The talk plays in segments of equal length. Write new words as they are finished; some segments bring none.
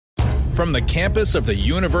from the campus of the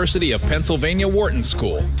University of Pennsylvania Wharton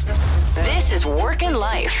School. This is Work and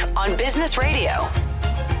Life on Business Radio.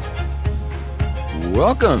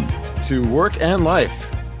 Welcome to Work and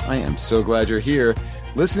Life. I am so glad you're here,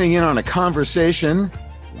 listening in on a conversation,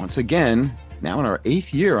 once again, now in our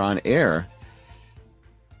 8th year on air.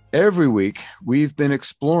 Every week, we've been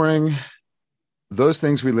exploring those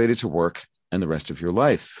things related to work and the rest of your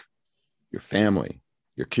life, your family,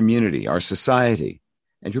 your community, our society,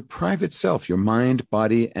 and your private self, your mind,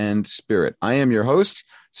 body, and spirit. I am your host,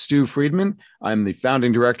 Stu Friedman. I'm the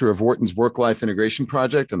founding director of Wharton's Work-Life Integration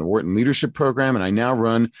Project and the Wharton Leadership Program, and I now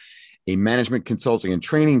run a management consulting and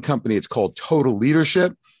training company. It's called Total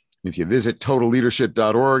Leadership. If you visit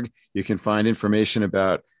totalleadership.org, you can find information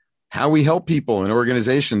about how we help people and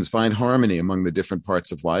organizations find harmony among the different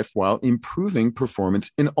parts of life while improving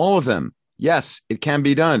performance in all of them. Yes, it can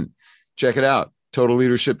be done. Check it out,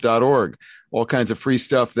 totalleadership.org. All kinds of free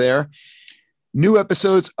stuff there. New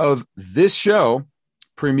episodes of this show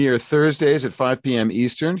premiere Thursdays at 5 p.m.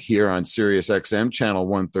 Eastern here on SiriusXM channel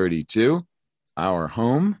 132, our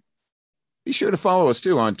home. Be sure to follow us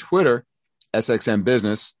too on Twitter, SXM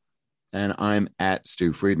Business, and I'm at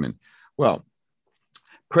Stu Friedman. Well,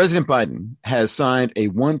 President Biden has signed a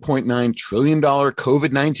 $1.9 trillion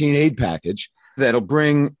COVID-19 aid package that'll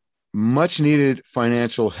bring much needed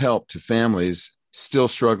financial help to families still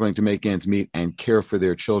struggling to make ends meet and care for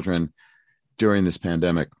their children during this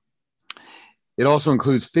pandemic. It also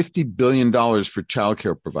includes $50 billion for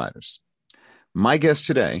childcare providers. My guest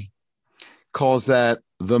today calls that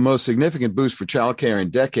the most significant boost for childcare in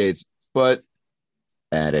decades, but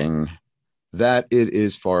adding that it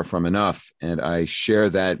is far from enough, and I share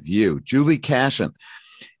that view. Julie Kashian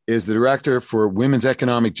is the director for Women's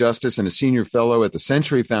Economic Justice and a senior fellow at the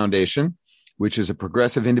Century Foundation, which is a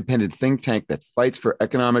progressive independent think tank that fights for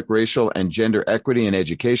economic, racial, and gender equity in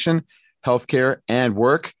education, healthcare, and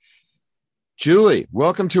work. Julie,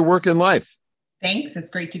 welcome to Work and Life. Thanks.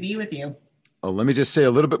 It's great to be with you. Let me just say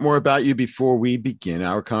a little bit more about you before we begin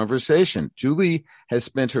our conversation. Julie has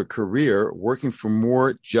spent her career working for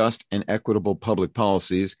more just and equitable public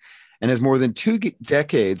policies and has more than 2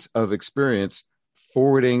 decades of experience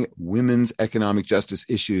forwarding women's economic justice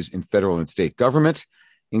issues in federal and state government,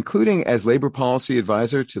 including as labor policy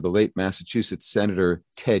advisor to the late Massachusetts Senator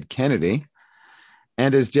Ted Kennedy,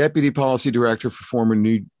 and as deputy policy director for former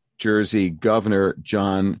New Jersey Governor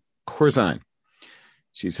Jon Corzine.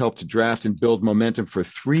 She's helped to draft and build momentum for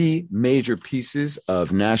 3 major pieces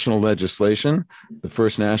of national legislation: the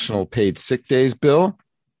first national paid sick days bill,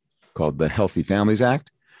 called the Healthy Families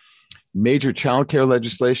Act, major child care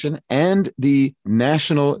legislation, and the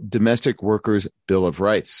National Domestic Workers Bill of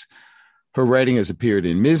Rights. Her writing has appeared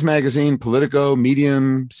in Ms. Magazine, Politico,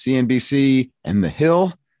 Medium, CNBC, and The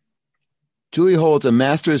Hill. Julie holds a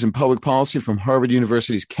master's in public policy from Harvard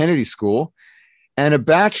University's Kennedy School and a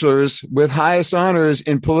bachelor's with highest honors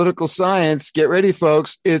in political science. Get ready,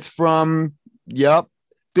 folks. It's from, the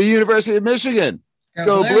University of Michigan.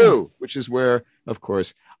 Go Blue, which is where, of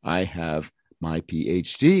course, I have my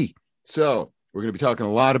PhD. So we're going to be talking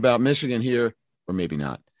a lot about Michigan here, or maybe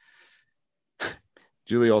not.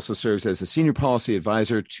 Julie also serves as a senior policy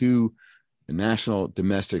advisor to the National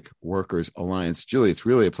Domestic Workers Alliance. Julie, it's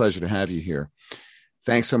really a pleasure to have you here.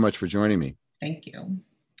 Thanks so much for joining me. Thank you.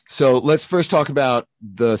 So let's first talk about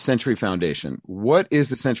the Century Foundation. What is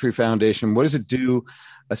the Century Foundation? What does it do,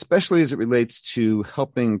 especially as it relates to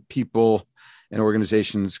helping people and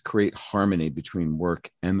organizations create harmony between work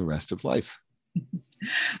and the rest of life?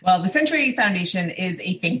 Well, the Century Foundation is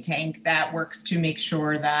a think tank that works to make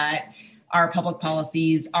sure that our public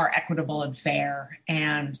policies are equitable and fair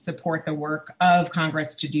and support the work of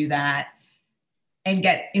Congress to do that and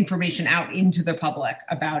get information out into the public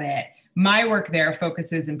about it. My work there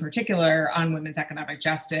focuses in particular on women's economic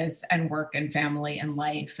justice and work and family and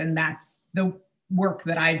life. And that's the work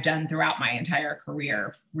that I've done throughout my entire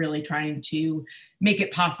career, really trying to make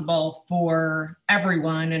it possible for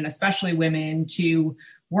everyone, and especially women, to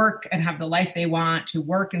work and have the life they want, to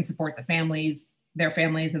work and support their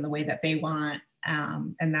families in the way that they want.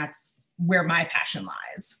 And that's where my passion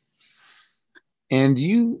lies. And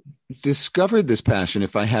you discovered this passion,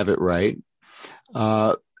 if I have it right,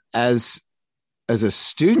 as a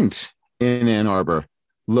student in Ann Arbor,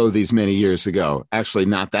 these many years ago. Actually,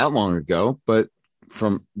 not that long ago, but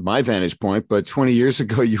from my vantage point, but 20 years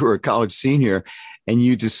ago, you were a college senior and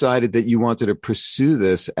you decided that you wanted to pursue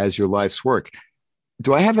this as your life's work.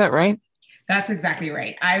 Do I have that right? That's exactly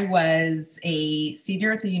right. I was a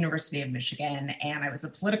senior at the University of Michigan, and I was a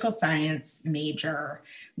political science major,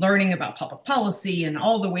 learning about public policy and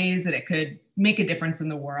all the ways that it could make a difference in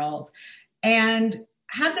the world. And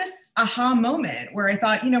had this aha moment where I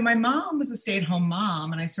thought, my mom was a stay-at-home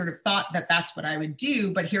mom, and I sort of thought that that's what I would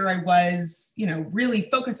do. But here I was, really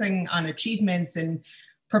focusing on achievements and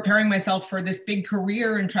preparing myself for this big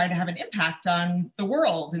career and trying to have an impact on the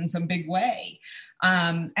world in some big way.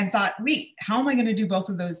 And thought, wait, how am I going to do both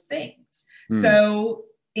of those things? So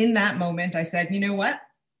in that moment, I said, you know what?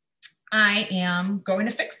 I am going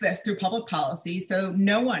to fix this through public policy so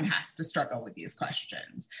no one has to struggle with these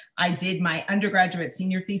questions. I did my undergraduate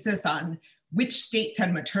senior thesis on which states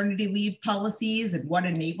had maternity leave policies and what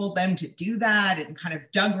enabled them to do that, and kind of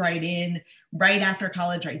dug right in. Right after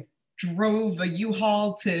college, I drove a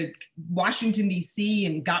U-Haul to Washington, D.C.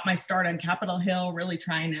 and got my start on Capitol Hill, really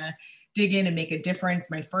trying to dig in and make a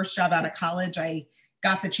difference. My first job out of college, I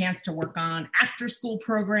got the chance to work on after-school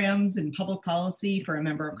programs and public policy for a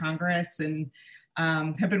member of Congress, and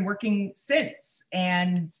have been working since.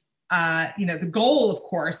 And, the goal, of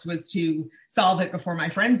course, was to solve it before my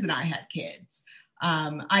friends and I had kids.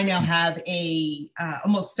 I now have a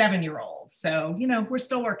almost 7-year-old. So, we're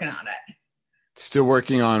still working on it. Still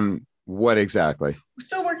working on what exactly? We're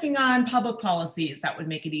still working on public policies that would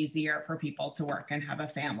make it easier for people to work and have a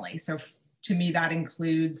family. So to me, that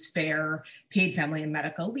includes fair paid family and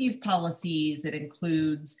medical leave policies. It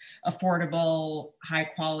includes affordable,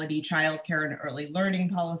 high-quality childcare and early learning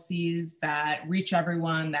policies that reach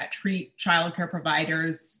everyone, that treat childcare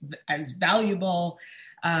providers as valuable.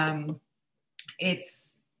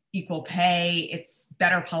 It's equal pay. It's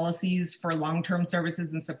better policies for long-term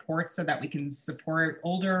services and support so that we can support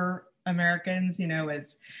older Americans,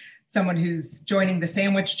 as someone who's joining the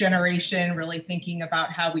sandwich generation, really thinking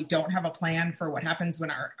about how we don't have a plan for what happens when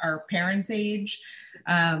our parents age.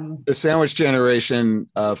 The sandwich generation,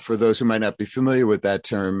 for those who might not be familiar with that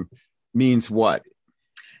term, means what?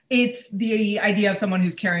 It's the idea of someone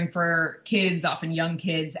who's caring for kids, often young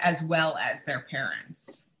kids, as well as their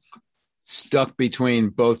parents. Stuck between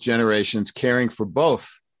both generations, caring for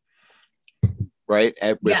both, right?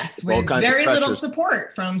 With very little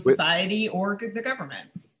support from society or the government.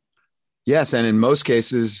 Yes, and in most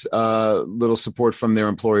cases, little support from their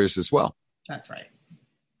employers as well. That's right.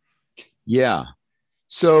 Yeah.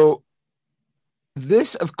 So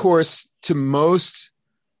this, of course, to most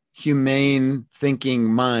humane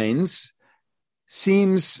thinking minds,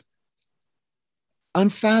 seems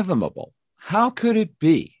unfathomable. How could it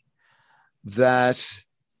be that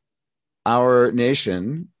our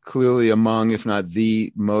nation, clearly among, if not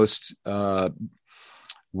the most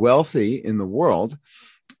wealthy in the world,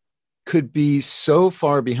 could be so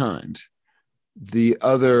far behind the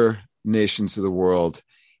other nations of the world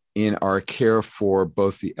in our care for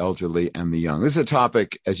both the elderly and the young? This is a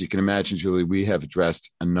topic, as you can imagine, Julie, we have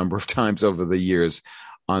addressed a number of times over the years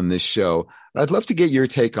on this show. I'd love to get your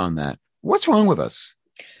take on that. What's wrong with us?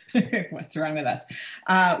 What's wrong with us?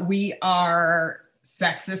 We are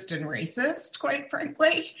sexist and racist, quite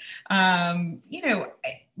frankly.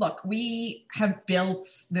 Look, we have built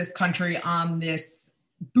this country on this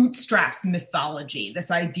bootstraps mythology,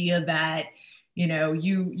 this idea that,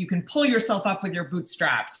 you can pull yourself up with your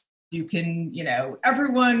bootstraps. You can,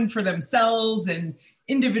 everyone for themselves, and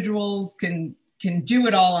individuals can do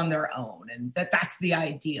it all on their own, and that's the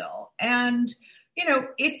ideal. And,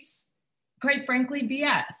 it's quite frankly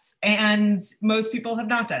BS. And most people have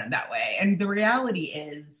not done it that way. And the reality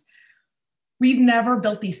is, we've never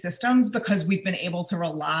built these systems because we've been able to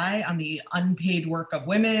rely on the unpaid work of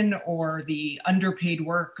women or the underpaid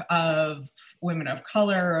work of women of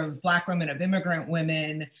color, of Black women, of immigrant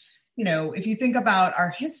women. If you think about our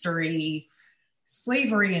history,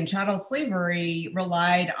 slavery and chattel slavery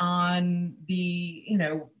relied on the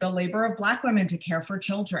labor of Black women to care for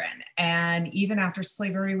children. And even after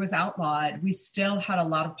slavery was outlawed, we still had a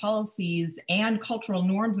lot of policies and cultural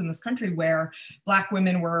norms in this country where Black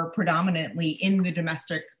women were predominantly in the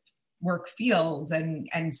domestic work fields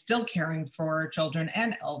and still caring for children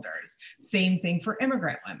and elders. Same thing for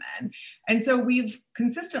immigrant women. And so we've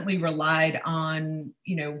consistently relied on,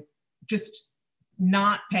 just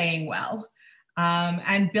not paying well.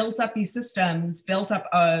 And built up these systems, built up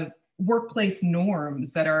workplace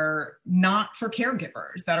norms that are not for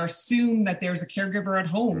caregivers, that assume that there's a caregiver at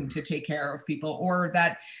home to take care of people, or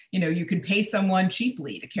that, you can pay someone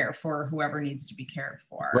cheaply to care for whoever needs to be cared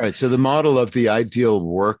for. Right. So the model of the ideal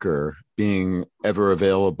worker being ever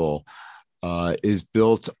available is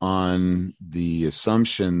built on the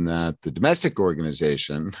assumption that the domestic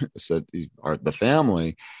organization, so the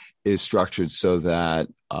family, is structured so that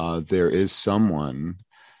there is someone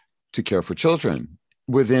to care for children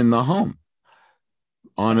within the home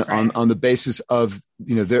on the basis of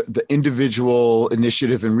the individual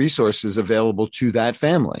initiative and resources available to that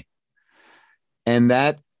family. And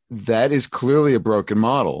that is clearly a broken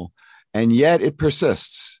model. And yet it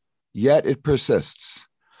persists. You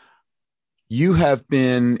have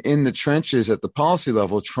been in the trenches at the policy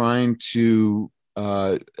level trying to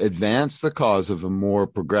advance the cause of a more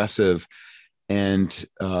progressive and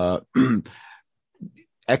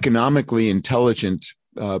economically intelligent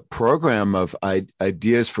program of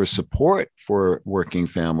ideas for support for working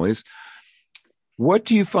families. What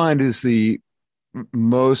do you find is the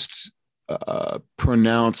most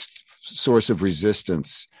pronounced source of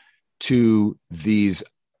resistance to these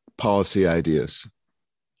policy ideas?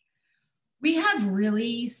 We have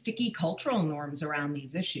really sticky cultural norms around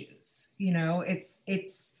these issues. You know,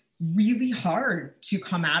 it's really hard to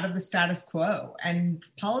come out of the status quo, and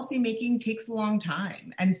policymaking takes a long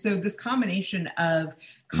time. And so this combination of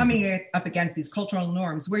coming up against these cultural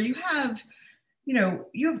norms where you have, you know,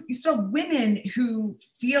 you still have women who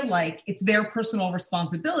feel like it's their personal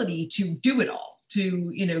responsibility to do it all, to,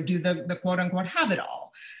 you know, do the quote unquote have it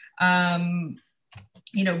all.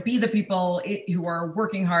 You know, be the people who are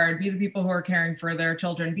working hard, be the people who are caring for their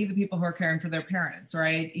children, be the people who are caring for their parents,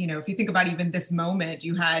 right? You know, if you think about even this moment,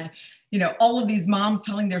 you had, you know, all of these moms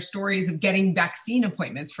telling their stories of getting vaccine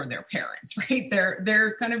appointments for their parents, right?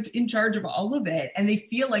 They're kind of in charge of all of it, and they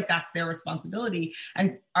feel like that's their responsibility.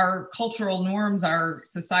 And our cultural norms, our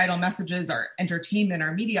societal messages, our entertainment,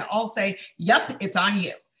 our media all say, yep, it's on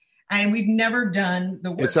you. And we've never done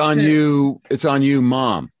the work. It's on you. It's on you,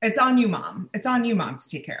 mom. It's on you, mom. It's on you, mom, to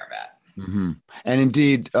take care of it. Mm-hmm. And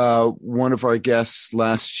indeed, one of our guests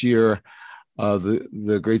last year,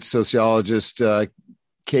 the great sociologist,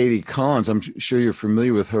 Katie Collins, I'm sure you're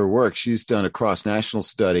familiar with her work. She's done a cross-national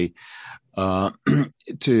study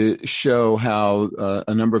to show how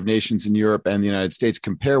a number of nations in Europe and the United States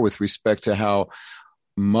compare with respect to how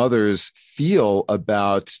mothers feel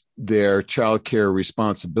about their childcare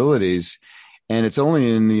responsibilities. And it's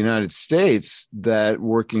only in the United States that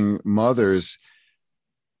working mothers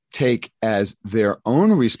take as their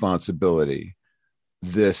own responsibility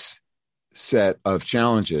this set of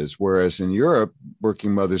challenges. Whereas in Europe,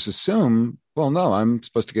 working mothers assume, well, no, I'm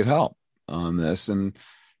supposed to get help on this. And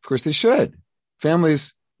of course they should.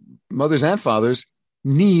 Families, mothers and fathers,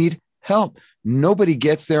 need help. Nobody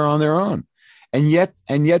gets there on their own. And yet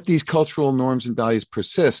these cultural norms and values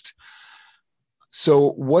persist.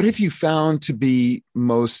 So what have you found to be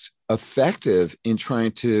most effective in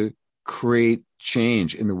trying to create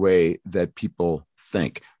change in the way that people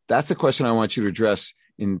think? That's a question I want you to address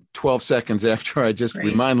in 12 seconds after I just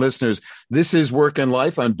remind listeners, this is Work and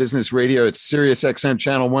Life on Business Radio at Sirius XM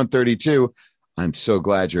Channel 132. I'm so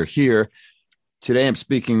glad you're here. Today I'm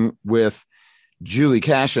speaking with Julie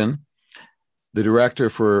Cashin, the director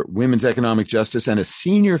for Women's Economic Justice and a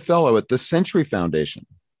senior fellow at the Century Foundation,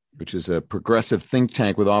 which is a progressive think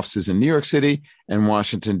tank with offices in New York City and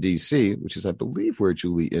Washington, D.C., which is, I believe, where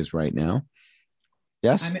Julie is right now.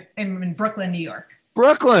 Yes? I'm in Brooklyn, New York.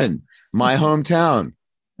 Brooklyn, my hometown.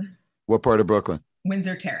 What part of Brooklyn?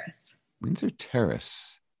 Windsor Terrace. Windsor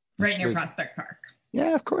Terrace. Right near Prospect Park.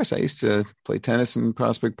 Yeah, of course. I used to play tennis in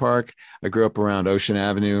Prospect Park. I grew up around Ocean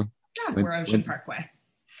Avenue. Yeah, we're Ocean Parkway.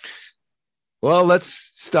 Well, let's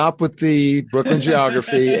stop with the Brooklyn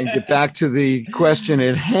geography and get back to the question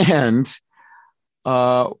at hand.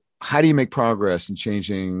 How do you make progress in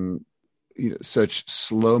changing, such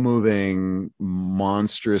slow-moving,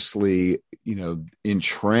 monstrously,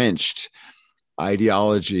 entrenched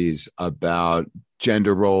ideologies about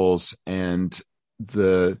gender roles and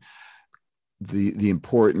the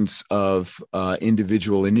importance of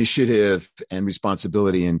individual initiative and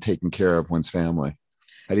responsibility in taking care of one's family?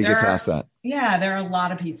 How do you get past that? Yeah, there are a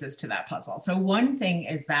lot of pieces to that puzzle. So one thing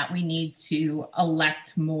is that we need to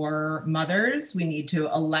elect more mothers. We need to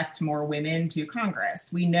elect more women to Congress.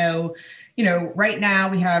 We know, right now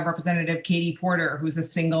we have Representative Katie Porter, who's a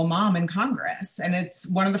single mom in Congress. And it's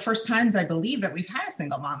one of the first times, I believe, that we've had a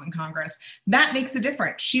single mom in Congress. That makes a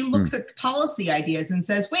difference. She looks at the policy ideas and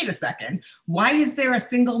says, wait a second, why is there a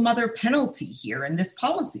single mother penalty here in this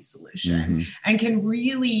policy solution? Mm-hmm. And can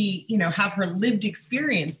really, have her lived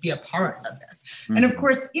experience be a part of this. Mm-hmm. And of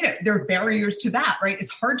course, there are barriers to that, right?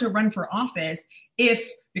 It's hard to run for office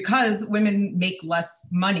because women make less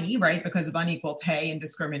money, right? Because of unequal pay and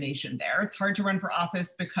discrimination there. It's hard to run for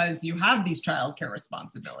office because you have these childcare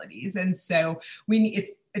responsibilities. And so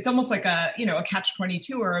it's almost like a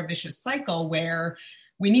catch-22 or a vicious cycle where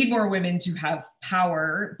we need more women to have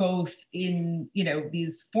power, both in,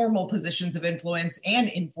 these formal positions of influence and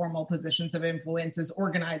informal positions of influence as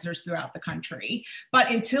organizers throughout the country.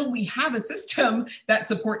 But until we have a system that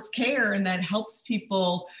supports care and that helps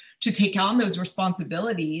people to take on those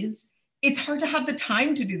responsibilities, it's hard to have the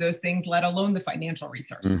time to do those things, let alone the financial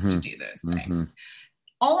resources to do those things.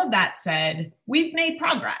 All of that said, we've made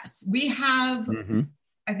progress. We have,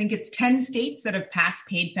 I think it's 10 states that have passed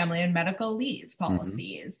paid family and medical leave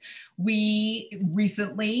policies. We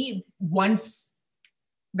recently, once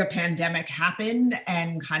the pandemic happened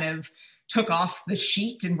and kind of took off the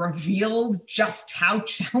sheet and revealed just how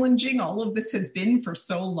challenging all of this has been for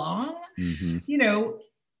so long, you know,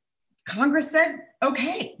 Congress said,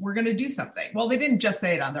 okay, we're going to do something. Well, they didn't just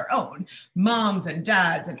say it on their own. Moms and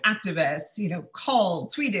dads and activists, you know, called,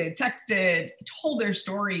 tweeted, texted, told their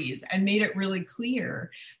stories and made it really clear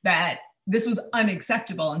that this was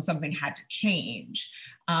unacceptable and something had to change.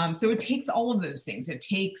 So it takes all of those things. It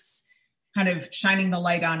takes kind of shining the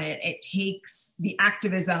light on it. It takes the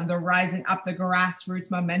activism, the rising up, the grassroots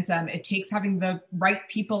momentum. It takes having the right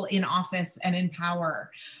people in office and in power.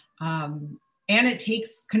 And it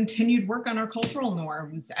takes continued work on our cultural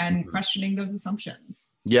norms and questioning those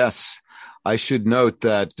assumptions. Yes. I should note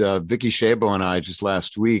that Vicky Szabo and I just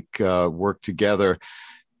last week worked together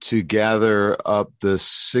to gather up the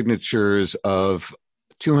signatures of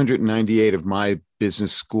 298 of my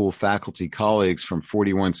business school faculty colleagues from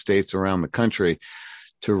 41 states around the country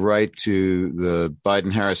to write to the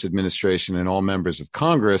Biden-Harris administration and all members of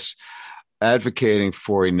Congress advocating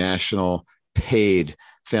for a national paid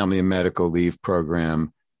family and medical leave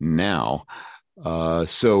program now.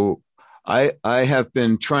 So I have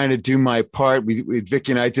been trying to do my part.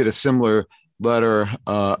 Vicky and I did a similar letter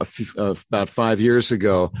about 5 years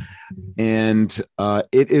ago, and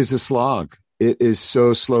it is a slog. It is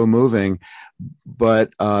so slow moving,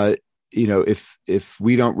 but you know, if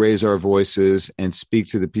we don't raise our voices and speak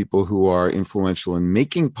to the people who are influential in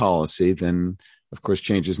making policy, then of course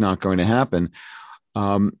change is not going to happen.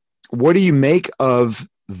 What do you make of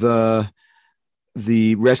the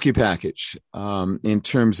rescue package in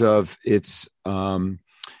terms of its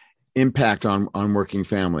impact on working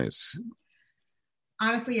families?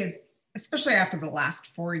 Honestly, especially after the last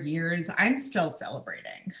 4 years, I'm still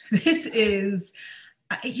celebrating. This is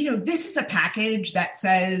a package that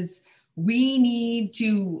says we need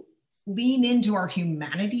to lean into our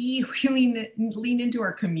humanity, lean into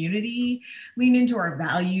our community, lean into our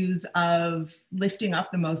values of lifting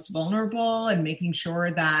up the most vulnerable and making sure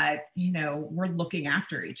that, you know, we're looking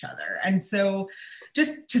after each other. And so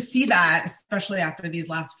just to see that, especially after these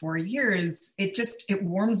last 4 years, it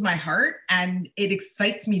warms my heart and it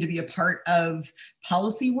excites me to be a part of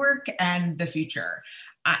policy work and the future.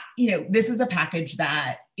 This is a package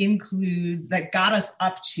that got us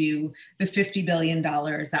up to the $50 billion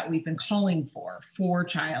that we've been calling for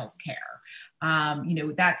childcare.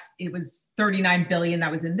 It was $39 billion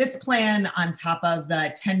that was in this plan on top of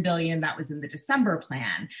the $10 billion that was in the December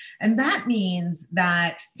plan. And that means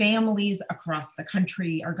that families across the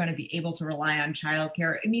country are going to be able to rely on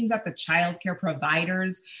childcare. It means that the childcare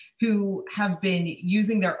providers who have been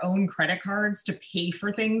using their own credit cards to pay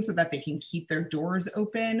for things so that they can keep their doors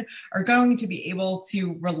open are going to be able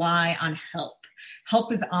to rely on help.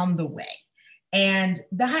 Help is on the way. And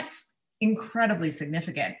that's incredibly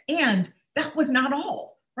significant. And that was not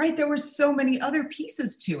all, right? There were so many other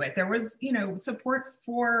pieces to it. There was, support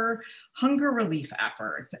for hunger relief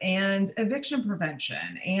efforts and eviction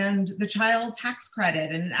prevention and the child tax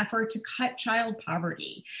credit and an effort to cut child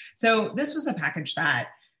poverty. So this was a package that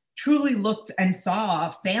truly looked and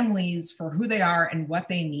saw families for who they are and what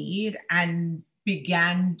they need and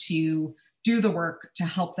began to do the work to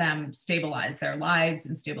help them stabilize their lives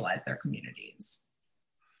and stabilize their communities.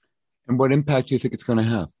 And what impact do you think it's going to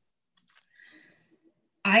have?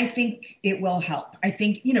 I think it will help. I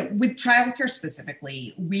think, with childcare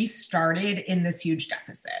specifically, we started in this huge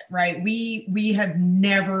deficit, right? We have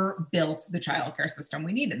never built the childcare system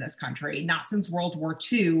we need in this country, not since World War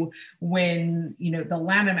II, when, the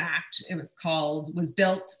Lanham Act, it was called, was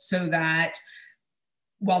built so that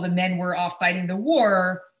while the men were off fighting the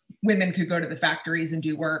war, women could go to the factories and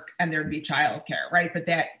do work and there'd be childcare, right? But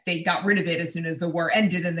that they got rid of it as soon as the war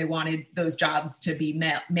ended and they wanted those jobs to be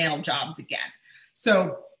male jobs again.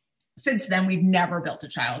 So since then, we've never built a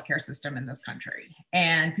childcare system in this country,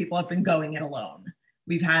 and people have been going it alone.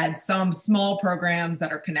 We've had some small programs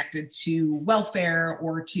that are connected to welfare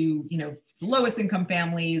or to, lowest income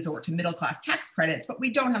families or to middle-class tax credits, but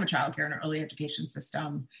we don't have a childcare and early education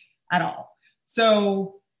system at all.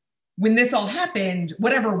 So when this all happened,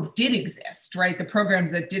 whatever did exist, right, the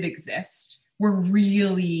programs that did exist were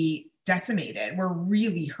really decimated, were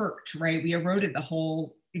really hurt, right? We eroded the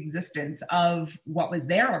whole existence of what was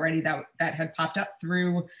there already that had popped up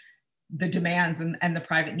through the demands and the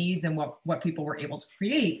private needs and what people were able to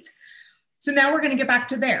create. So now we're going to get back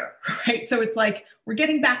to there, right? So it's like we're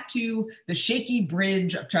getting back to the shaky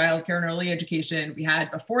bridge of childcare and early education we had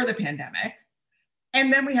before the pandemic.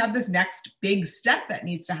 And then we have this next big step that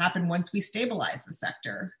needs to happen once we stabilize the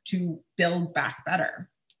sector to build back better.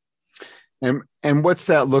 And what's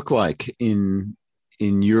that look like in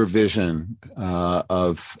your vision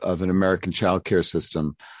of an American childcare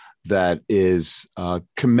system that is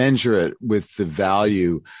commensurate with the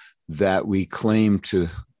value that we claim to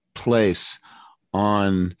place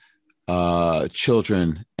on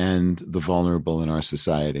children and the vulnerable in our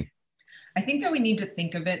society? I think that we need to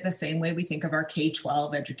think of it the same way we think of our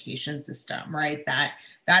K-12 education system, right?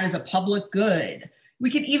 That is a public good. We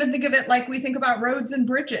can even think of it like we think about roads and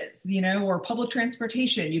bridges, or public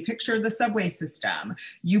transportation. You picture the subway system.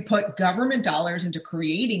 You put government dollars into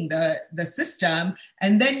creating the system,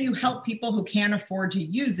 and then you help people who can't afford to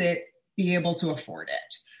use it be able to afford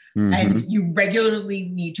it. Mm-hmm. And you regularly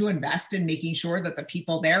need to invest in making sure that the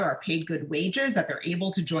people there are paid good wages, that they're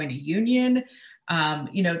able to join a union,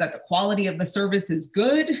 that the quality of the service is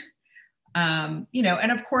good.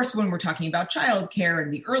 And of course, when we're talking about childcare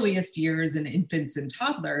in the earliest years and infants and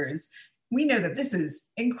toddlers, we know that this is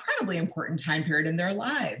incredibly important time period in their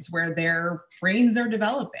lives where their brains are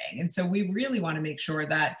developing. And so we really want to make sure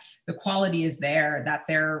that the quality is there, that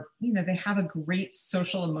they have a great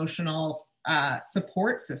social emotional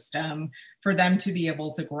support system for them to be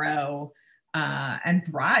able to grow and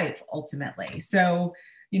thrive ultimately. So,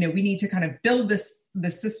 we need to kind of build the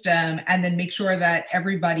system and then make sure that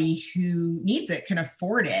everybody who needs it can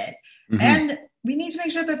afford it. Mm-hmm. And we need to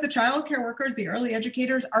make sure that the childcare workers, the early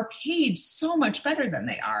educators, are paid so much better than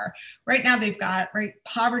they are. Right now, they've got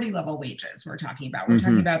poverty level wages we're talking about. We're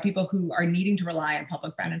talking about people who are needing to rely on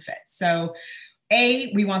public benefits. So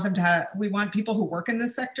we want people who work in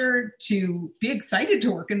this sector to be excited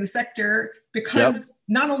to work in the sector because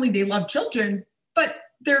not only they love children, but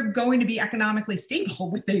they're going to be economically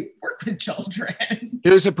stable when they work with children.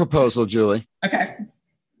 Here's a proposal, Julie. Okay.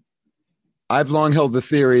 I've long held the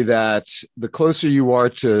theory that the closer you are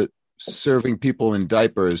to serving people in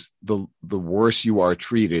diapers, the worse you are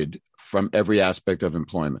treated from every aspect of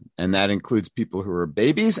employment. And that includes people who are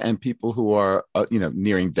babies and people who are,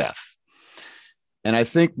 nearing death. And I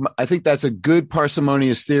think that's a good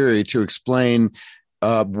parsimonious theory to explain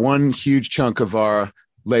one huge chunk of our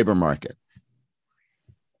labor market.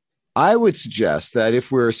 I would suggest that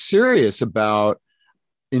if we're serious about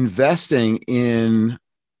investing in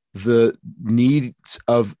the needs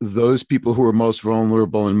of those people who are most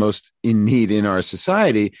vulnerable and most in need in our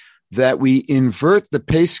society, that we invert the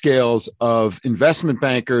pay scales of investment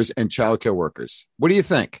bankers and childcare workers. What do you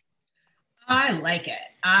think? I like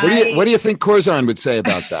it. What do you think Corzine would say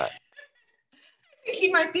about that? I think he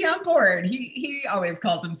might be on board. He always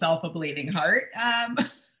called himself a bleeding heart.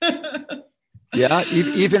 Yeah,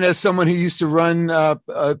 even as someone who used to run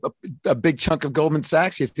a big chunk of Goldman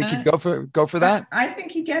Sachs, you think he'd go for that? I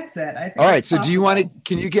think he gets it. All right, so do you want to?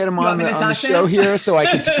 Can you get him on the show here so I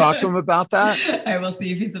can talk to him about that? I will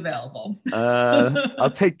see if he's available. I'll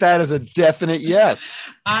take that as a definite yes.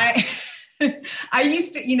 I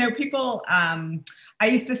used to, people. I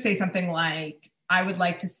used to say something like, I would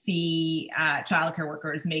like to see childcare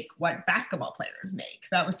workers make what basketball players make.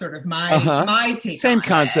 That was sort of my take. Same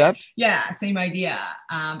concept. It. Yeah, same idea.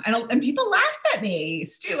 And people laughed at me.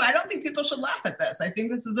 Stu, I don't think people should laugh at this. I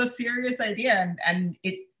think this is a serious idea, and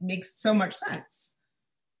it makes so much sense.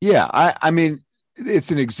 Yeah, I mean,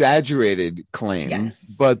 it's an exaggerated claim,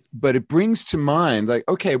 yes. but it brings to mind, like,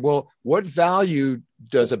 okay, well, what value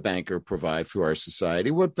does a banker provide for our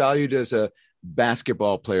society? What value does a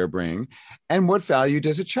basketball player bring, and what value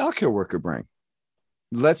does a childcare worker bring?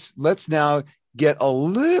 Let's now get a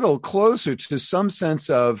little closer to some sense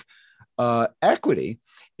of equity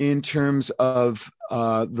in terms of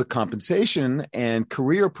the compensation and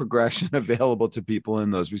career progression available to people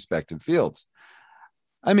in those respective fields.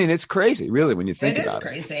 I mean, it's crazy, really, when you think about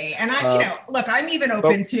it. It is crazy. And look, I'm even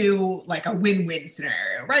open to like a win-win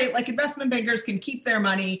scenario, right? Like investment bankers can keep their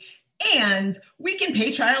money and we can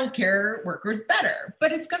pay childcare workers better,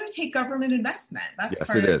 but it's going to take government investment. That's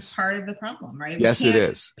part of the problem, right? Yes, it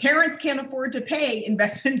is. Parents can't afford to pay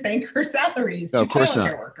investment banker salaries to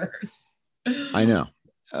childcare workers. I know.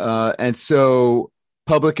 And so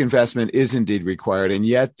public investment is indeed required. And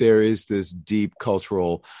yet there is this deep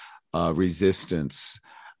cultural resistance.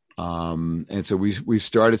 And so we've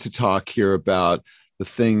started to talk here about the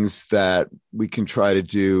things that we can try to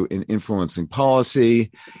do in influencing policy.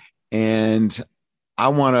 And I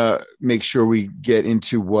want to make sure we get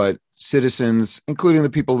into what citizens, including the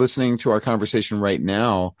people listening to our conversation right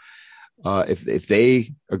now, if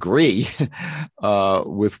they agree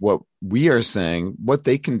with what we are saying, what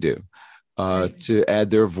they can do to add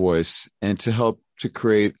their voice and to help to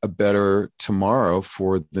create a better tomorrow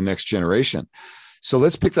for the next generation. So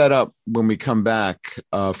let's pick that up when we come back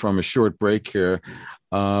from a short break here.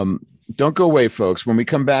 Don't go away, folks. When we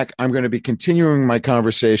come back, I'm going to be continuing my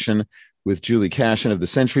conversation with Julie Cashin of the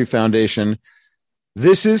Century Foundation.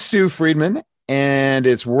 This is Stu Friedman, and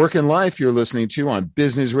it's Work and Life you're listening to on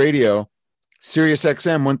Business Radio, Sirius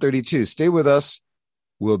XM 132. Stay with us.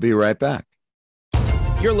 We'll be right back.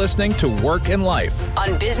 You're listening to Work and Life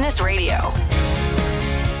on Business Radio.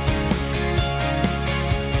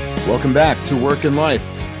 Welcome back to Work and Life.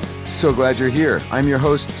 So glad you're here. I'm your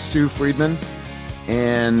host, Stu Friedman,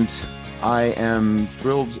 and I am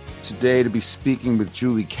thrilled today to be speaking with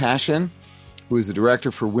Julie Cashin, who is the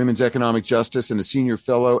Director for Women's Economic Justice and a Senior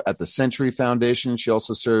Fellow at the Century Foundation. She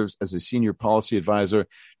also serves as a Senior Policy Advisor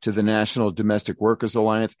to the National Domestic Workers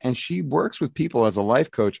Alliance, and she works with people as a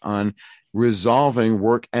life coach on resolving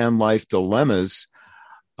work and life dilemmas.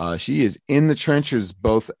 She is in the trenches,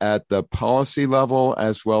 both at the policy level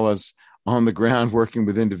as well as on the ground working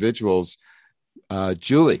with individuals.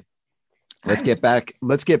 Julie, let's get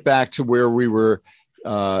back to where we were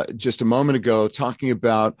just a moment ago, talking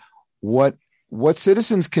about what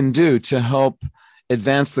citizens can do to help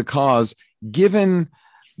advance the cause, given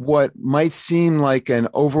what might seem like an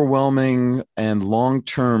overwhelming and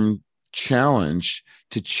long-term challenge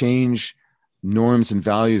to change norms and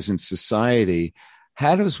values in society.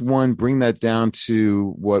 How does one bring that down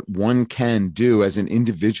to what one can do as an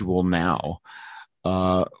individual now,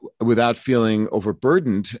 without feeling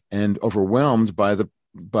overburdened and overwhelmed by the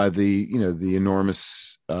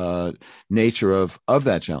enormous nature of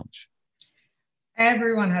that challenge?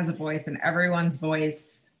 Everyone has a voice, and everyone's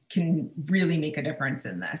voice can really make a difference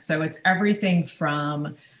in this. So it's everything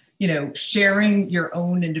from, sharing your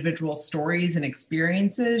own individual stories and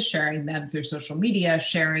experiences, sharing them through social media,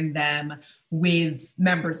 sharing them with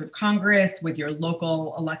members of Congress, with your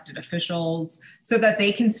local elected officials, so that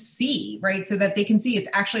they can see, right? So that they can see it's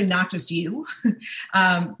actually not just you.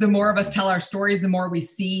 The more of us tell our stories, the more we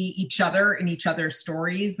see each other in each other's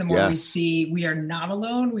stories, the more we see we are not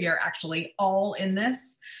alone. We are actually all in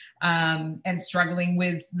this and struggling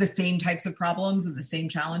with the same types of problems and the same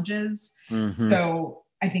challenges. Mm-hmm. So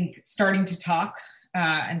I think starting to talk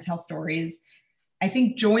and tell stories, I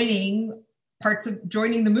think joining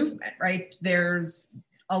the movement, right? There's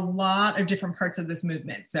a lot of different parts of this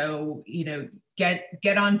movement. So,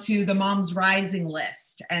 get onto the Moms Rising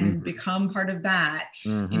list and become part of that,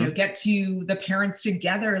 get to the Parents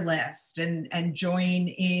Together list and join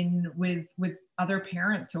in with other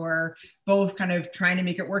parents who are both kind of trying to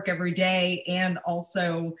make it work every day and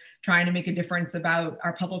also trying to make a difference about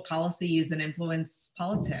our public policies and influence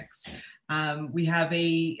politics. We have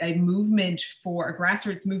a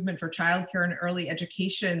grassroots movement for childcare and early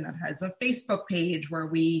education that has a Facebook page where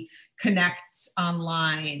we connect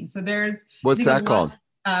online. So what's that called?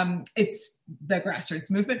 It's the Grassroots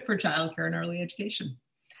Movement for Childcare and Early Education.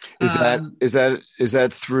 Is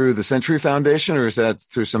that through the Century Foundation, or is that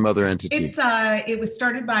through some other entity? It was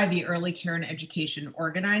started by the Early Care and Education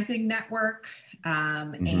Organizing Network.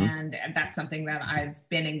 And that's something that I've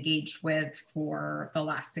been engaged with for the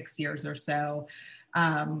last 6 years or so,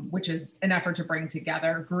 which is an effort to bring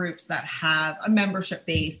together groups that have a membership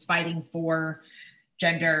base fighting for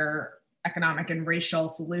gender, economic, and racial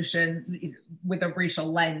solutions with a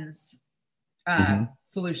racial lens,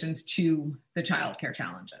 solutions to the childcare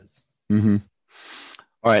challenges. Mm-hmm.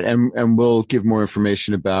 All right. And we'll give more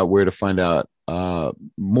information about where to find out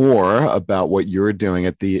more about what you're doing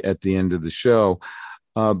at the end of the show.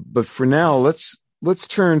 But for now, let's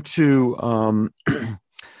turn to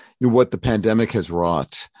what the pandemic has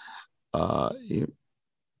wrought.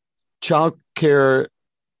 Childcare,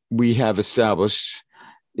 we have established,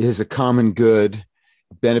 is a common good,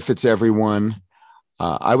 benefits everyone.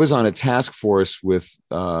 I was on a task force with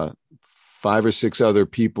 5 or 6 other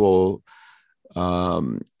people,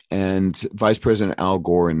 and Vice President Al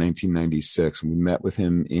Gore in 1996. We met with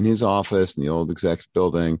him in his office in the old executive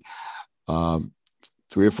building 3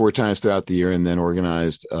 or 4 times throughout the year, and then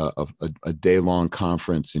organized a day-long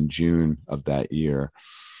conference in June of that year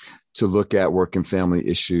to look at work and family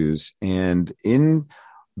issues. And in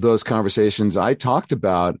those conversations, I talked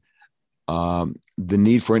about the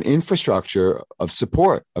need for an infrastructure of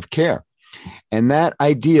support, of care. And that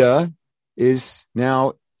idea is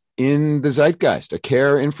now in the zeitgeist, a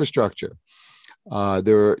care infrastructure.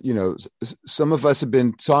 Some of us have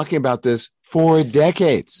been talking about this for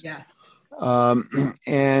decades. Yes.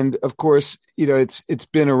 And of course, it's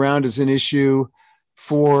been around as an issue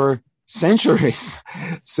for centuries.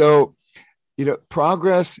 So,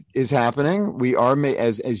 progress is happening. We are,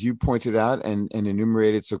 as you pointed out and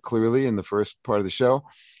enumerated so clearly in the first part of the show,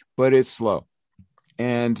 but it's slow.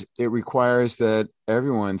 And it requires that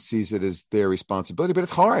everyone sees it as their responsibility. But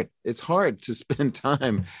it's hard. It's hard to spend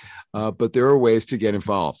time. But there are ways to get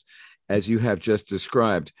involved, as you have just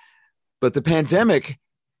described. But the pandemic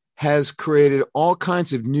has created all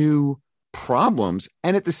kinds of new problems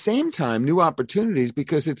and at the same time, new opportunities,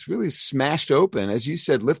 because it's really smashed open, as you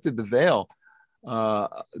said, lifted the veil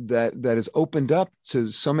that has opened up to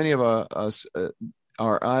so many of us,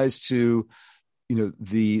 our eyes to,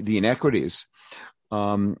 the inequities.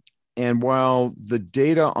 And while the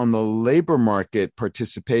data on the labor market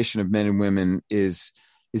participation of men and women is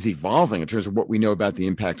evolving in terms of what we know about the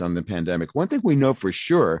impact on the pandemic, one thing we know for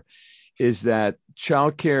sure is that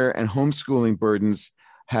childcare and homeschooling burdens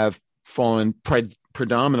have fallen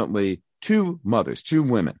predominantly to mothers, to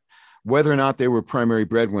women, whether or not they were primary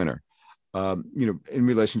breadwinner, in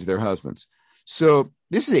relation to their husbands. So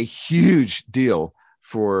this is a huge deal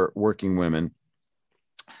for working women.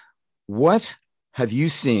 What have you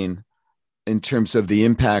seen in terms of the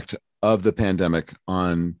impact of the pandemic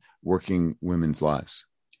on working women's lives?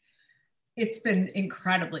 It's been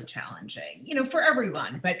incredibly challenging, for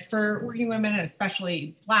everyone, but for working women, and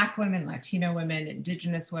especially Black women, Latino women,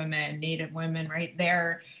 Indigenous women, Native women, right?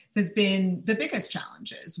 There has been the biggest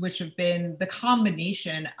challenges, which have been the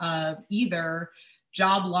combination of either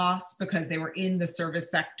job loss because they were in the service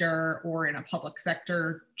sector or in a public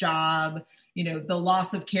sector job, the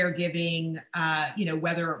loss of caregiving,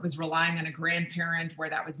 whether it was relying on a grandparent where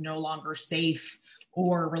that was no longer safe,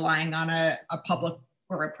 or relying on a public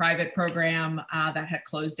or a private program that had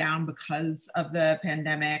closed down because of the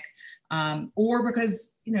pandemic, or because,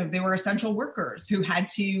 they were essential workers who had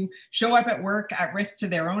to show up at work at risk to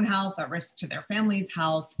their own health, at risk to their family's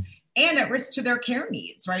health, and at risk to their care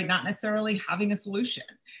needs, right? Not necessarily having a solution.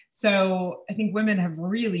 So I think women have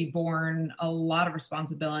really borne a lot of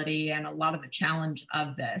responsibility and a lot of the challenge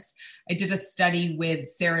of this. I did a study with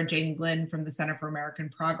Sarah Jane Glynn from the Center for American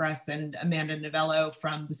Progress and Amanda Novello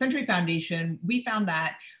from the Century Foundation. We found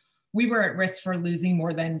that we were at risk for losing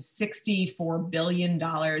more than $64 billion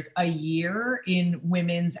a year in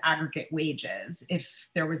women's aggregate wages if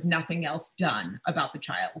there was nothing else done about the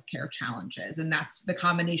child care challenges. And that's the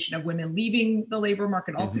combination of women leaving the labor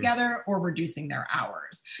market altogether or reducing their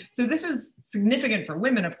hours. So this is significant for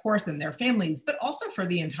women, of course, and their families, but also for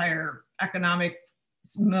the entire economic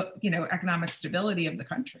stability of the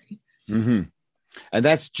country. Mm-hmm. And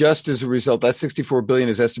that's just as a result, that $64 billion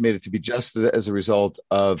is estimated to be just as a result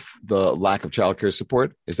of the lack of childcare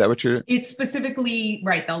support. Is that what you're? It's specifically,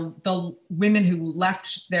 right, the women who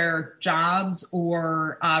left their jobs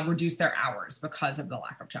or reduced their hours because of the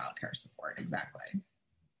lack of childcare support. Exactly.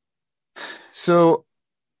 So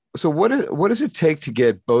what does it take to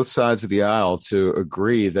get both sides of the aisle to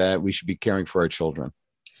agree that we should be caring for our children?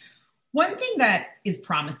 One thing that is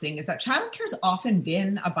promising is that childcare has often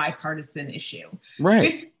been a bipartisan issue.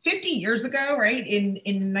 Right. 50 years ago, right, in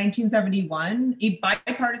 1971, a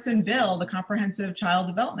bipartisan bill, the Comprehensive Child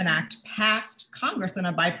Development Act, passed Congress on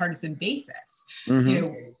a bipartisan basis.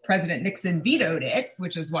 Mm-hmm. President Nixon vetoed it,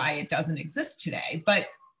 which is why it doesn't exist today. But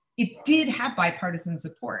it did have bipartisan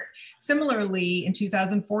support. Similarly, in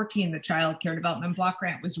 2014, the Child Care Development Block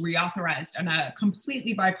Grant was reauthorized on a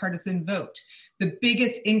completely bipartisan vote. The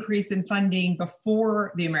biggest increase in funding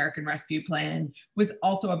before the American Rescue Plan was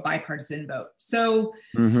also a bipartisan vote. So,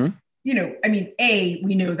 we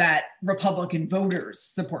know that Republican voters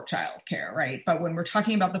support child care, right? But when we're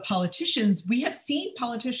talking about the politicians, we have seen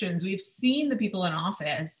the people in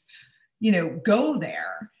office, go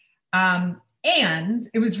there. And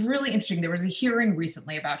it was really interesting. There was a hearing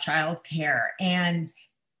recently about child care, and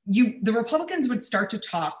the Republicans would start to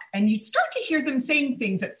talk, and you'd start to hear them saying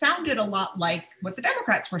things that sounded a lot like what the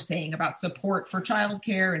Democrats were saying about support for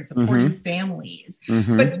childcare and supporting families.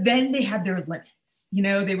 But then they had their limits.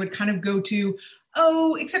 They would kind of go to,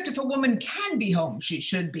 except if a woman can be home, she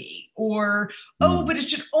should be. Or, but it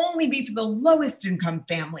should only be for the lowest income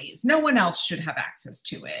families. No one else should have access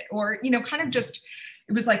to it. Or, kind of just,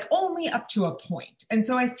 it was like only up to a point. And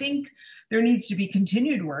so I think there needs to be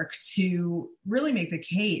continued work to really make the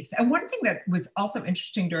case. And one thing that was also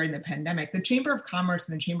interesting during the pandemic, the Chamber of Commerce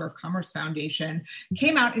and the Chamber of Commerce Foundation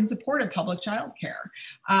came out in support of public childcare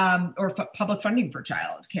or public funding for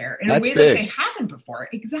childcare in a way that they haven't before.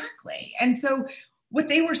 Exactly. And so what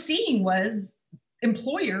they were seeing was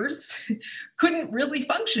employers couldn't really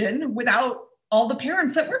function without all the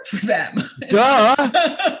parents that worked for them. Duh.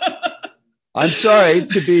 I'm sorry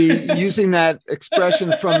to be using that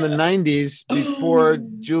expression from the 90s before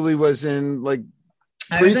Julie was in like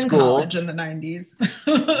preschool. I was in college in the 90s.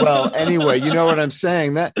 Well, anyway, you know what I'm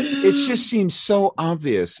saying? That it just seems so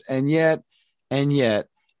obvious, and yet.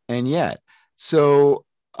 So,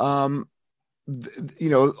 all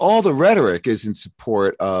the rhetoric is in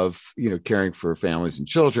support of, caring for families and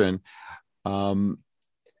children. And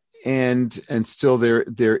still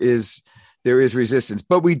there is resistance,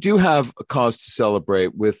 but we do have a cause to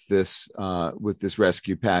celebrate with this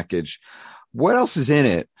rescue package. What else is in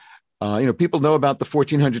it? People know about the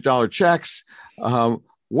 $1,400 checks.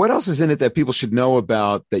 What else is in it that people should know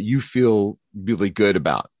about that you feel really good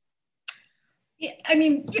about? Yeah, I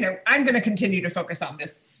mean, I'm going to continue to focus on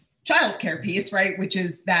this childcare piece, right? Which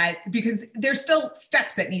is that because there's still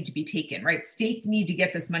steps that need to be taken, right? States need to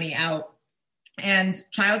get this money out, and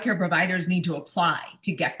childcare providers need to apply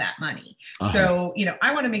to get that money. Uh-huh. So,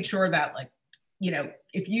 I want to make sure that,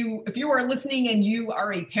 if you are listening and you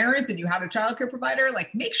are a parent and you have a childcare provider,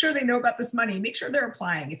 make sure they know about this money. Make sure they're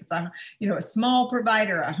applying. If it's a small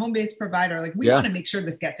provider, a home-based provider, we want to make sure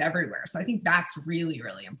this gets everywhere. So I think that's really,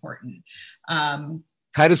 really important.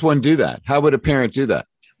 How does one do that? How would a parent do that?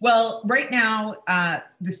 Well, right now,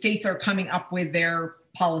 the states are coming up with their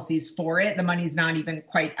policies for it. The money's not even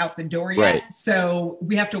quite out the door yet. Right. So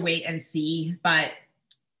we have to wait and see, but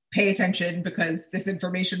pay attention because this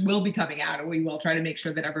information will be coming out, and we will try to make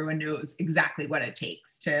sure that everyone knows exactly what it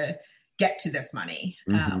takes to get to this money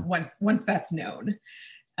once that's known.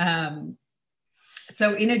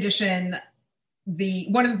 So in addition,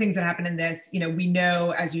 one of the things that happened in this, we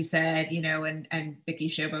know, as you said, and Vicki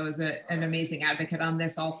Shobo is an amazing advocate on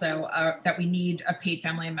this also, that we need a paid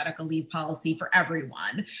family and medical leave policy for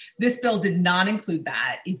everyone. This bill did not include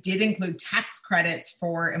that. It did include tax credits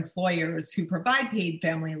for employers who provide paid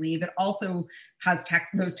family leave. It also has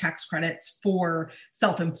those tax credits for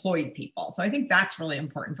self-employed people. So I think that's really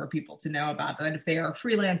important for people to know about, that if they are a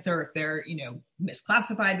freelancer, if they're,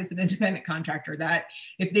 misclassified as an independent contractor, that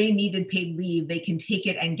if they needed paid leave, they can take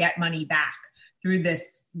it and get money back through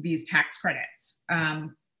these tax credits.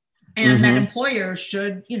 And that employers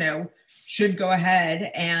should go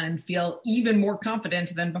ahead and feel even more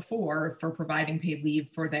confident than before for providing paid leave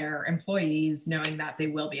for their employees, knowing that they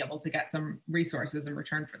will be able to get some resources in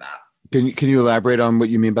return for that. Can you elaborate on what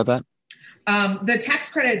you mean by that? The tax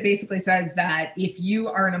credit basically says that if you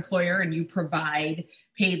are an employer and you provide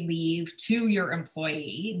paid leave to your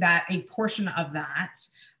employee, that a portion of that,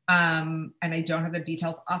 and I don't have the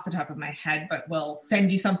details off the top of my head, but we'll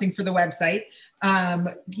send you something for the website,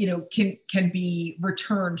 can be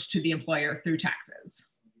returned to the employer through taxes.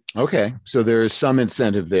 Okay, so there is some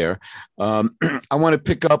incentive there. I want to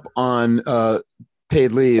pick up on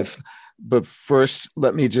paid leave, but first,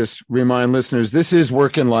 let me just remind listeners, this is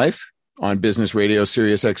Work and Life on Business Radio,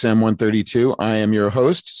 Sirius XM 132. I am your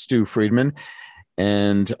host, Stu Friedman,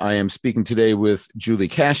 and I am speaking today with Julie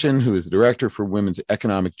Cashin, who is the Director for Women's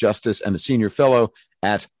Economic Justice and a Senior Fellow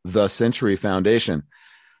at the Century Foundation.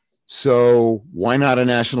 So why not a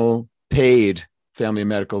national paid family and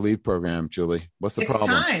medical leave program, Julie? What's the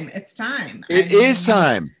problem? It's time. It is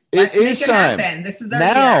time. It is time. Happen. This is our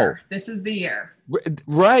year. This is the year.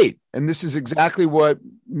 Right. And this is exactly what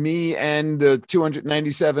me and the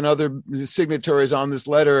 297 other signatories on this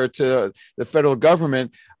letter to the federal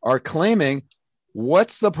government are claiming.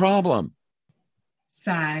 What's the problem?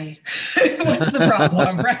 Sigh. What's the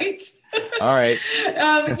problem, right? All right.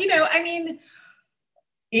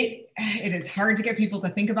 It is hard to get people to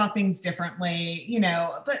think about things differently,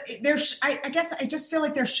 but I guess I just feel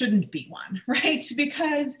like there shouldn't be one, right?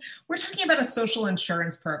 Because we're talking about a social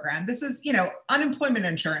insurance program. This is, unemployment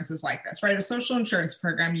insurance is like this, right? A social insurance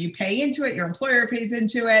program, you pay into it, your employer pays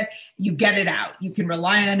into it, you get it out. You can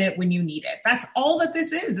rely on it when you need it. That's all that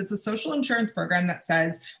this is. It's a social insurance program that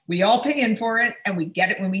says we all pay in for it and we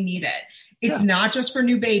get it when we need it. It's not just for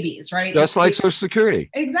new babies, right? Just like Social Security.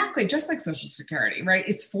 Exactly. Just like Social Security, right?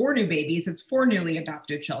 It's for new babies. It's for newly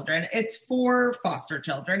adopted children. It's for foster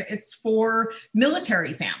children. It's for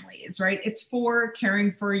military families, right? It's for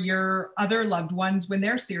caring for your other loved ones when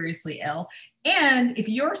they're seriously ill. And if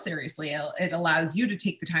you're seriously ill, it allows you to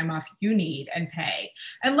take the time off you need and pay.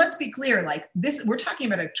 And let's be clear, we're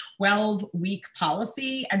talking about a 12-week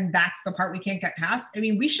policy, and that's the part we can't get past. I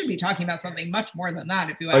mean, we should be talking about something much more than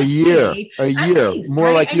that. If you ask me. A year, more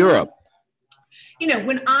right? Like Europe.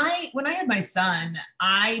 When I had my son,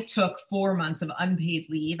 I took 4 months of unpaid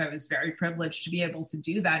leave. I was very privileged to be able to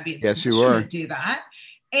do that. Yes, you were. Do that.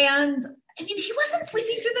 And he wasn't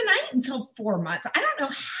sleeping through the night until 4 months. I don't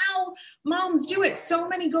know how moms do it. So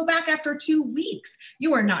many go back after 2 weeks.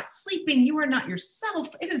 You are not sleeping. You are not yourself.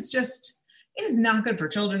 It is just, it is not good for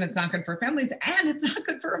children. It's not good for families, and it's not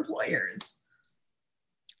good for employers.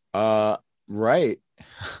 Right.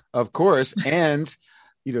 Of course. And,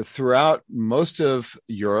 throughout most of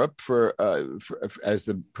Europe for as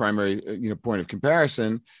the primary, point of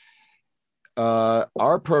comparison,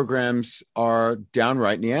 our programs are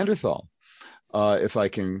downright Neanderthal, if I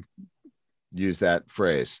can use that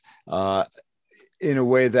phrase, in a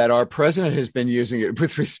way that our president has been using it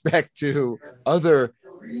with respect to other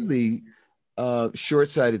really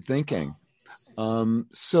short-sighted thinking.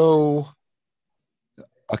 So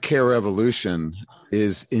a care revolution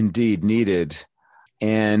is indeed needed.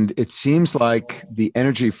 And it seems like the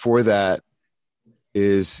energy for that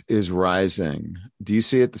is rising. Do you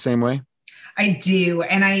see it the same way? I do.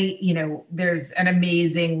 And there's an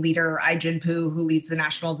amazing leader, Ai Jinpoo, who leads the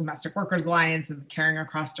National Domestic Workers Alliance and Caring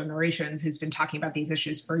Across Generations, who's been talking about these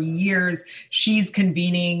issues for years. She's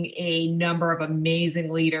convening a number of amazing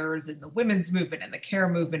leaders in the women's movement and the care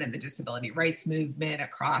movement and the disability rights movement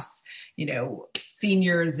across,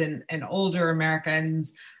 seniors and older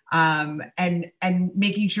Americans. And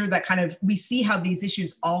making sure that kind of we see how these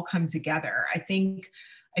issues all come together. I think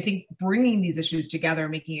bringing these issues together,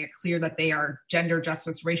 making it clear that they are gender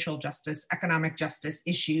justice, racial justice, economic justice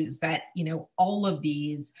issues, that, all of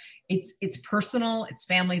these, it's personal, it's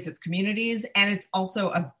families, it's communities, and it's also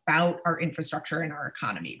about our infrastructure and our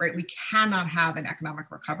economy, right? We cannot have an economic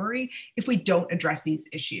recovery if we don't address these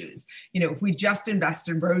issues. If we just invest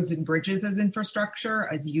in roads and bridges as infrastructure,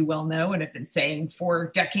 as you well know and have been saying for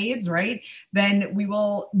decades, right, then we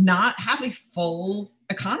will not have a full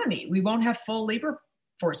economy. We won't have full labor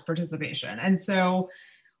force participation. And so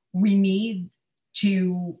we need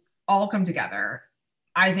to all come together.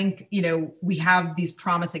 I think, we have these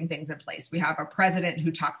promising things in place. We have a president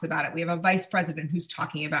who talks about it. We have a vice president who's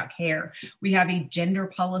talking about care. We have a gender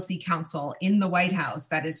policy council in the White House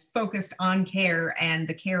that is focused on care and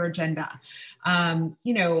the care agenda. And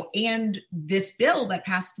this bill that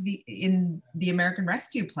passed in the American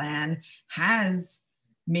Rescue Plan has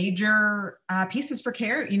major pieces for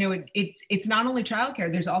care. It's not only childcare.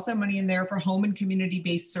 There's also money in there for home and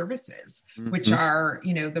community-based services, which are,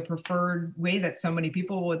 the preferred way that so many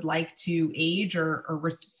people would like to age or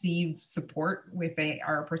receive support with a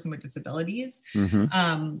person with disabilities.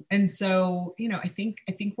 And so, I think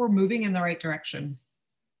we're moving in the right direction.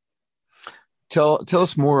 Tell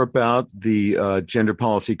us more about the Gender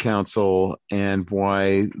Policy Council and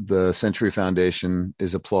why the Century Foundation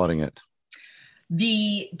is applauding it.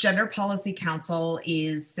 The Gender Policy Council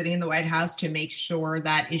is sitting in the White House to make sure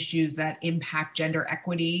that issues that impact gender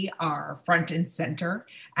equity are front and center,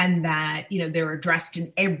 and that, they're addressed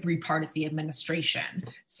in every part of the administration.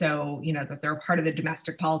 So, that they're part of the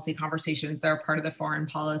domestic policy conversations, they're part of the foreign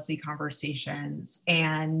policy conversations.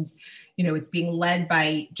 And, it's being led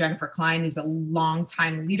by Jennifer Klein, who's a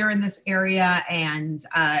longtime leader in this area and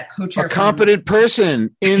co-chair. A competent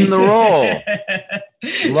person in the role.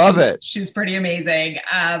 Love it. She's pretty amazing.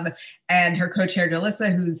 And her co-chair,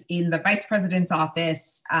 Jalissa, who's in the vice president's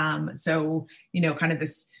office. So, kind of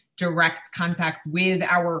this direct contact with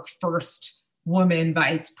our first woman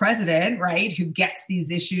vice president, right, who gets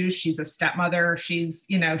these issues. She's a stepmother. She's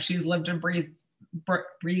lived and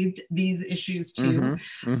breathed these issues too.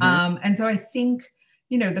 And so I think,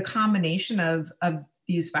 the combination of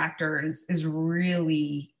these factors is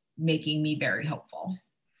really making me very hopeful.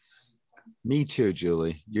 Me too,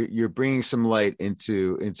 Julie. You're bringing some light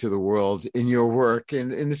into the world in your work.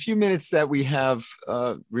 And in the few minutes that we have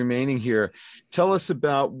remaining here, tell us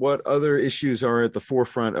about what other issues are at the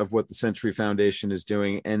forefront of what the Century Foundation is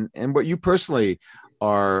doing, and what you personally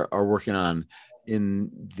are working on in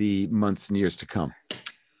the months and years to come.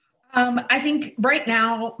 I think right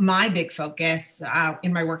now, my big focus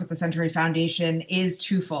in my work at the Century Foundation is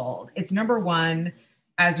twofold. It's number one,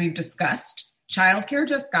 as we've discussed, childcare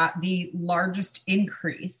just got the largest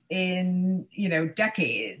increase in,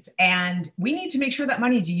 decades. And we need to make sure that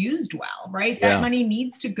money's used well, right? That money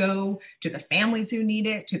needs to go to the families who need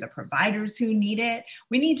it, to the providers who need it.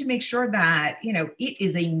 We need to make sure that, it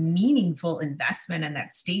is a meaningful investment and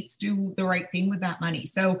that states do the right thing with that money.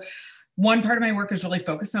 So one part of my work is really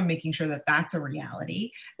focused on making sure that that's a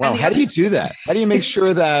reality. Well, how do you do that? How do you make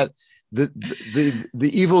sure that the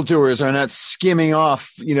evildoers are not skimming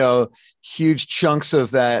off, huge chunks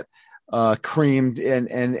of that cream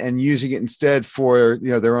and using it instead for,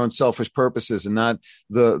 their own selfish purposes and not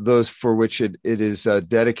those for which it is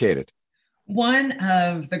dedicated? One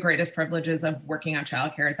of the greatest privileges of working on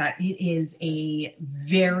childcare is that it is a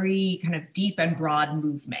very kind of deep and broad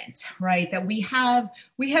movement, right? That we have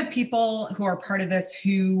people who are part of this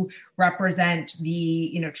who represent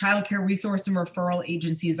the, childcare resource and referral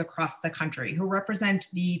agencies across the country, who represent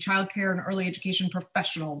the childcare and early education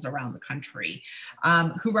professionals around the country,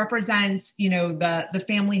 who represents, the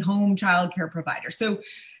family home childcare provider. So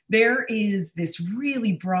there is this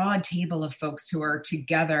really broad table of folks who are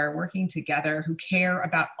together, working together, who care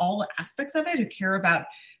about all aspects of it, who care about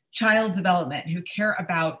child development, who care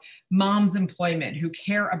about mom's employment, who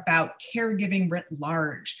care about caregiving writ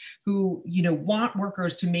large, who, want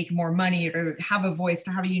workers to make more money or have a voice,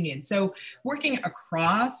 to have a union. So working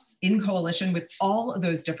across in coalition with all of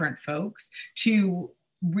those different folks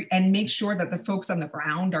and make sure that the folks on the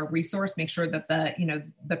ground are resourced, make sure that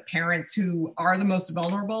the parents who are the most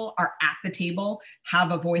vulnerable are at the table,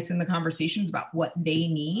 have a voice in the conversations about what they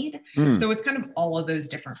need. So it's kind of all of those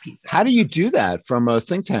different pieces. How do you do that from a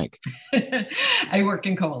think tank? I work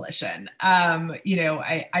in coalition.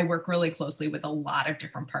 I work really closely with a lot of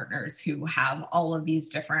different partners who have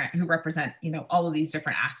who represent, all of these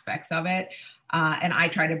different aspects of it. And I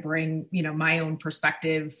try to bring, my own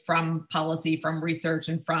perspective from policy, from research,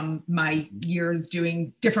 and from my years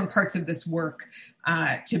doing different parts of this work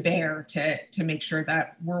to bear to make sure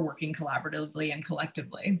that we're working collaboratively and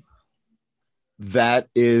collectively. That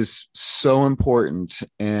is so important.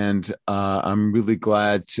 And I'm really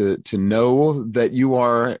glad to know that you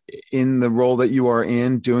are in the role that you are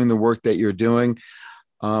in, doing the work that you're doing.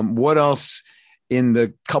 What else in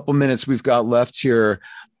the couple minutes we've got left here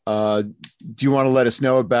do you want to let us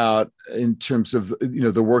know about in terms of,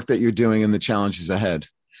 the work that you're doing and the challenges ahead?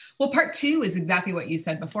 Well, part two is exactly what you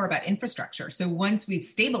said before about infrastructure. So once we've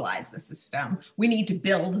stabilized the system, we need to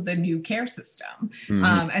build the new care system.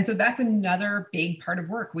 Mm-hmm. And so that's another big part of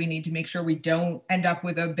work. We need to make sure we don't end up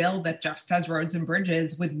with a bill that just has roads and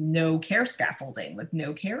bridges with no care scaffolding, with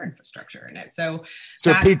no care infrastructure in it. So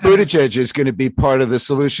Pete Buttigieg is going to be part of the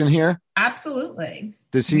solution here? Absolutely.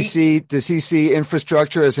 Does he see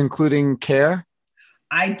infrastructure as including care?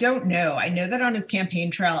 I don't know. I know that on his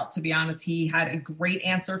campaign trail, to be honest, he had a great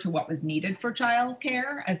answer to what was needed for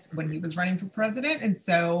childcare as when he was running for president. And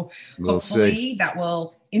so hopefully that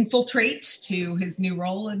will infiltrate to his new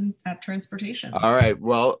role at transportation. All right.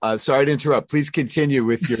 Well, sorry to interrupt. Please continue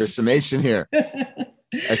with your summation here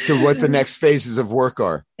as to what the next phases of work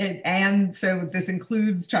are. And so this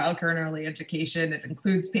includes childcare and early education. It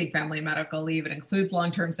includes paid family medical leave. It includes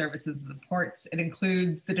long-term services and supports. It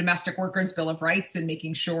includes the Domestic Workers Bill of Rights and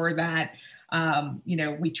making sure that,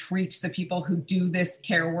 we treat the people who do this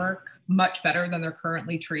care work much better than they're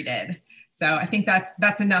currently treated. So I think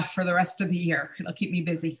that's enough for the rest of the year. It'll keep me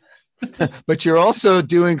busy. But you're also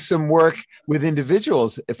doing some work with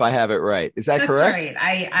individuals, if I have it right. Is that correct? That's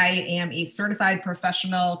right. I am a certified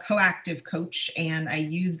professional coactive coach, and I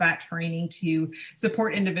use that training to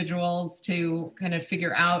support individuals to kind of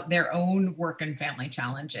figure out their own work and family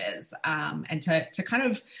challenges, and to kind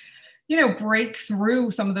of, break through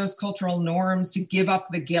some of those cultural norms, to give up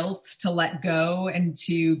the guilt, to let go, and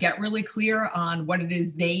to get really clear on what it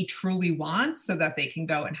is they truly want so that they can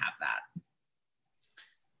go and have that.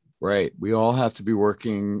 Right. We all have to be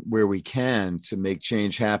working where we can to make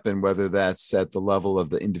change happen, whether that's at the level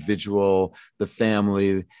of the individual, the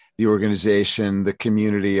family, the organization, the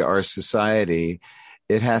community, our society.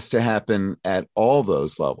 It has to happen at all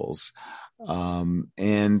those levels.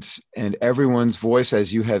 And everyone's voice,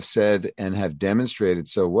 as you have said and have demonstrated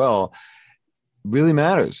so well, really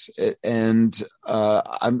matters. And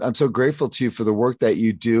I'm so grateful to you for the work that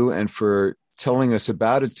you do and for telling us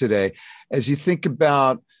about it today. As you think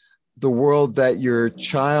about the world that your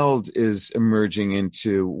child is emerging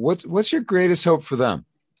into, what's your greatest hope for them?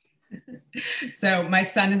 So my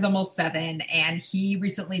son is almost 7, and he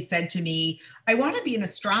recently said to me, I want to be an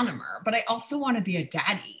astronomer, but I also want to be a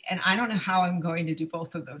daddy. And I don't know how I'm going to do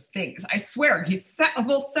both of those things. I swear, he's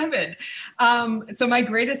almost 7. So my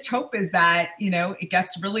greatest hope is that, it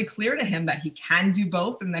gets really clear to him that he can do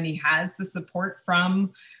both, and then he has the support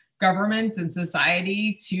from government and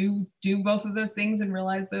society to do both of those things and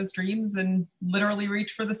realize those dreams and literally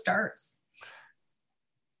reach for the stars.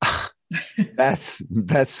 That's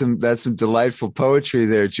some delightful poetry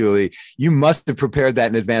there, Julie. You must have prepared that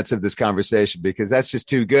in advance of this conversation, because that's just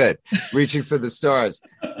too good. Reaching for the stars.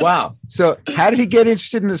 Wow. So how did he get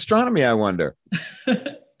interested in astronomy, I wonder?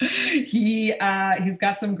 He's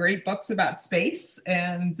got some great books about space,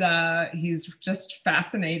 and he's just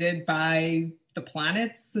fascinated by the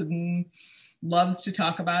planets and loves to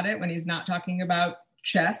talk about it when he's not talking about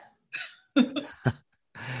chess.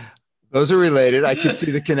 Those are related. I could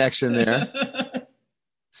see the connection there.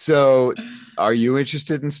 So are you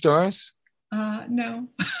interested in stars? No.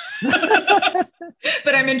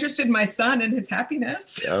 But I'm interested in my son and his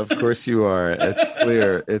happiness. Of course you are. It's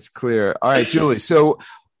clear. It's clear. All right, Julie. So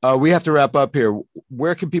we have to wrap up here.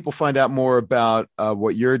 Where can people find out more about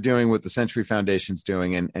what you're doing, what the Century Foundation's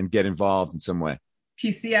doing, and get involved in some way?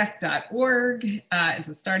 TCF.org is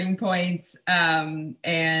a starting point.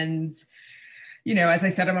 And, you know, as I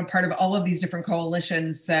said, I'm a part of all of these different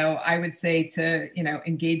coalitions. So I would say to, you know,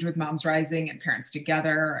 engage with Moms Rising and Parents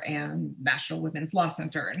Together and National Women's Law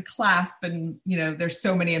Center and CLASP. And, you know, there's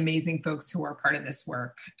so many amazing folks who are part of this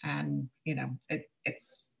work. And, you know,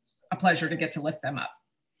 it's a pleasure to get to lift them up.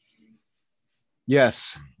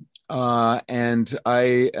 Yes. And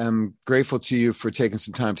I am grateful to you for taking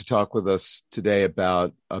some time to talk with us today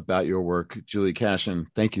about your work. Julie Cashin,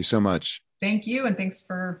 thank you so much. Thank you. And thanks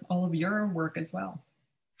for all of your work as well.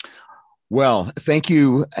 Well, thank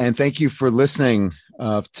you. And thank you for listening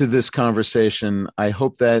to this conversation. I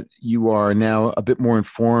hope that you are now a bit more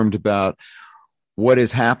informed about what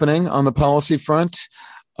is happening on the policy front,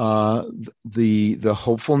 the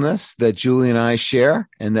hopefulness that Julie and I share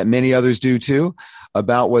and that many others do too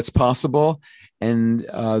about what's possible, and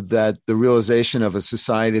that the realization of a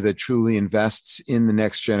society that truly invests in the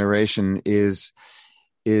next generation is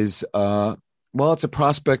it's a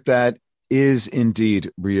prospect that is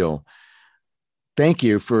indeed real. Thank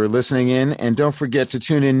you for listening in. And don't forget to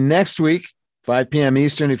tune in next week, 5 p.m.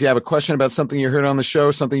 Eastern. If you have a question about something you heard on the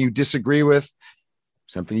show, something you disagree with,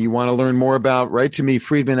 something you want to learn more about, write to me,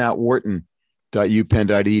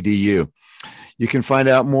 friedman@wharton.upenn.edu. You can find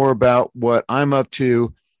out more about what I'm up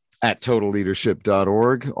to at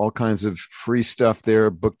totalleadership.org. All kinds of free stuff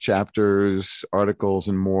there, book chapters, articles,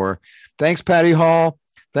 and more. Thanks, Patty Hall.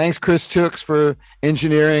 Thanks, Chris Tooks, for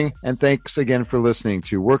engineering. And thanks again for listening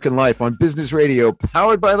to Work and Life on Business Radio,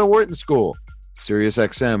 powered by the Wharton School, Sirius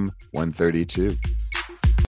XM 132.